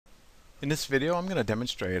In this video, I'm going to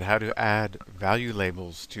demonstrate how to add value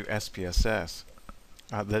labels to SPSS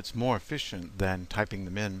that's more efficient than typing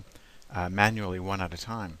them in manually one at a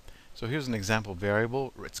time. So here's an example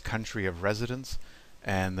variable. It's country of residence,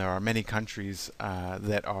 and there are many countries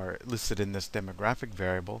that are listed in this demographic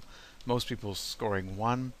variable. Most people scoring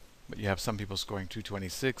 1, but you have some people scoring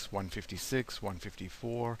 226, 156,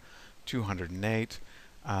 154, 208.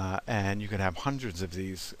 And you can have hundreds of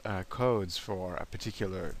these codes for a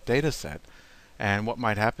particular data set. And what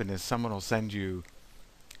might happen is someone will send you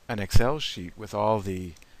an Excel sheet with all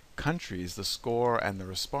the countries, the score, and the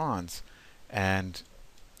response. And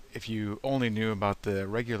if you only knew about the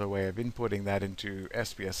regular way of inputting that into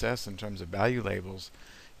SPSS in terms of value labels,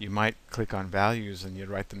 you might click on values and you'd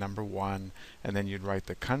write the number 1, and then you'd write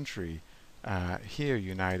the country, here,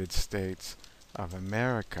 United States of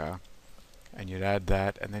America, and you'd add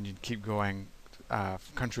that, and then you'd keep going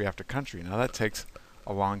country after country. Now that takes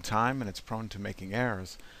a long time and it's prone to making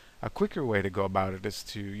errors. A quicker way to go about it is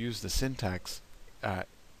to use the syntax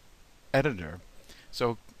editor.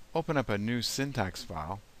 So open up a new syntax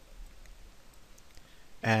file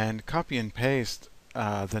and copy and paste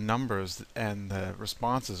the numbers and the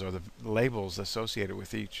responses or the labels associated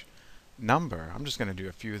with each number. I'm just going to do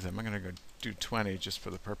a few of them. I'm going to go do 20 just for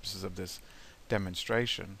the purposes of this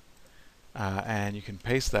demonstration. And you can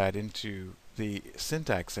paste that into the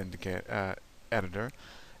syntax editor,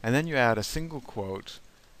 and then you add a single quote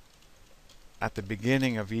at the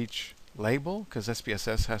beginning of each label, because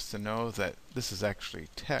SPSS has to know that this is actually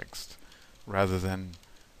text rather than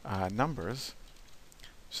numbers.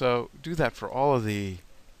 So do that for all of the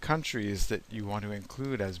countries that you want to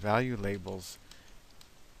include as value labels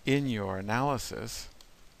in your analysis.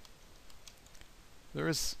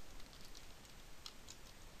 There's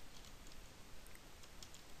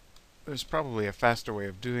probably a faster way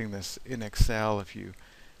of doing this in Excel if you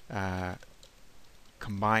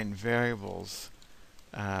combine variables,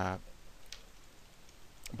 but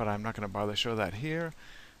I'm not going to bother to show that here.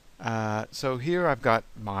 So here I've got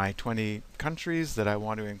my 20 countries that I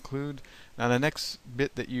want to include. Now the next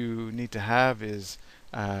bit that you need to have is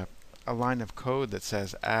a line of code that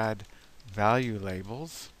says add value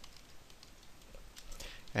labels,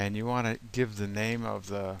 and you want to give the name of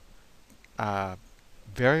the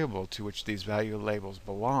variable to which these value labels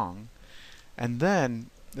belong. And then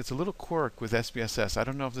it's a little quirk with SPSS. I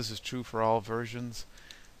don't know if this is true for all versions,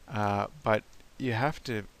 but you have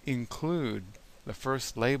to include the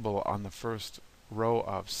first label on the first row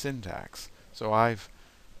of syntax. So I've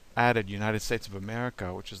added United States of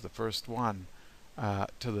America, which is the first one,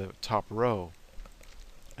 to the top row,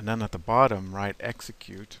 and then at the bottom write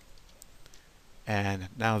execute. And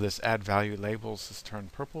now this add value labels has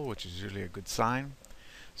turned purple, which is usually a good sign.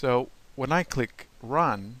 So when I click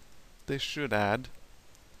run, this should add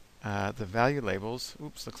the value labels.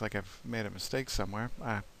 Oops, looks like I've made a mistake somewhere.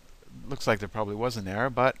 Looks like there probably was an error,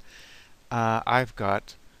 but I've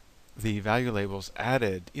got the value labels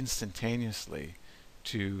added instantaneously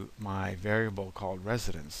to my variable called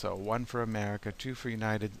residence. So 1 for America, 2 for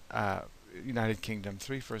United Kingdom,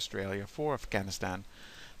 3 for Australia, 4 Afghanistan.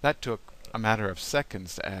 That took a matter of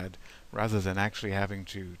seconds to add, rather than actually having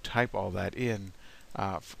to type all that in,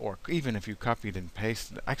 or even if you copied and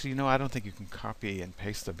pasted. Actually, I don't think you can copy and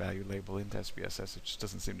paste the value label into SPSS. It just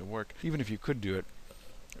doesn't seem to work. Even if you could do it,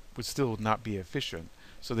 it would still not be efficient.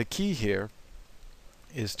 So the key here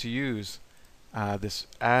is to use this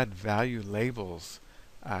add value labels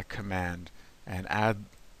command and add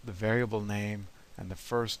the variable name and the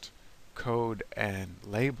first code and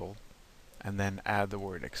label, and then add the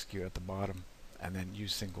word execute at the bottom, and then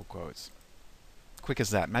use single quotes. Quick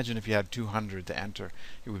as that. Imagine if you had 200 to enter.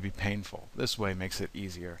 It would be painful. This way makes it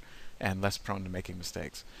easier and less prone to making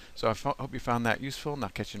mistakes. So I hope you found that useful, and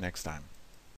I'll catch you next time.